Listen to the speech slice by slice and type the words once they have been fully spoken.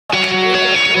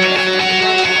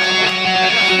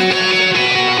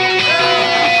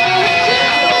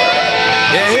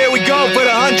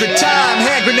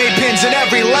M's in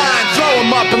every line. Throw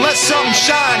them up and let something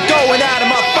shine. Going out of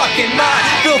my fucking mind.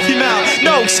 Filthy mouth,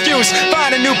 no excuse.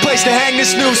 Find a new place to hang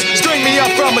this noose. String me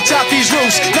up from atop these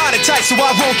roofs. Knot it tight so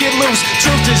I won't get loose.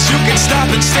 Truth is you can stop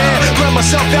and stare. Run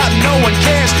myself out and no one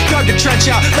cares. Dug a trench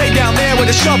out, lay down there with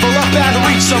a shovel up out of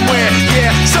reach somewhere.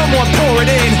 Yeah, someone pour it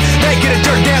in. Make it a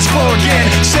dirt dance floor again.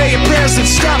 Say your prayers and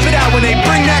stop it out when they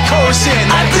bring that chorus in.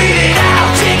 I bleed it out,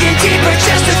 digging deeper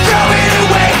just to throw it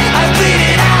away. I bleed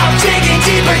it out, digging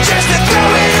deeper just to throw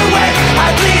it away. I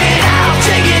bleed it out,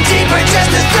 digging deeper just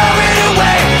to throw it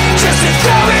away. Just to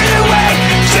throw it away.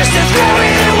 Just to throw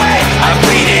it away. I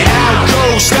bleed it out.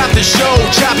 Go, stop the show.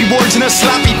 Choppy words in a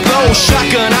sloppy flow.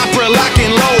 Shotgun opera, lock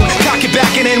and load. Cock it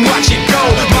back and then watch it go.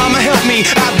 Mama help me,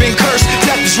 I've been cursed.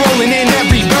 Death is rolling in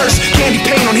every verse. Candy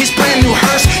paint on his brand new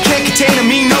hearse. Can't contain him,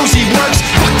 he knows he works.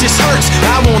 Fuck, this hurts,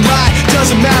 I won't lie.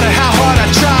 Doesn't matter how hard I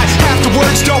try. Half the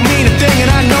words don't mean a thing, and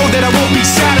I know that I won't be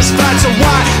satisfied. So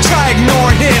why try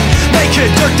ignoring him? Make it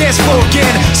a dirt dance floor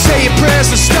again. Say your prayers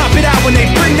and stop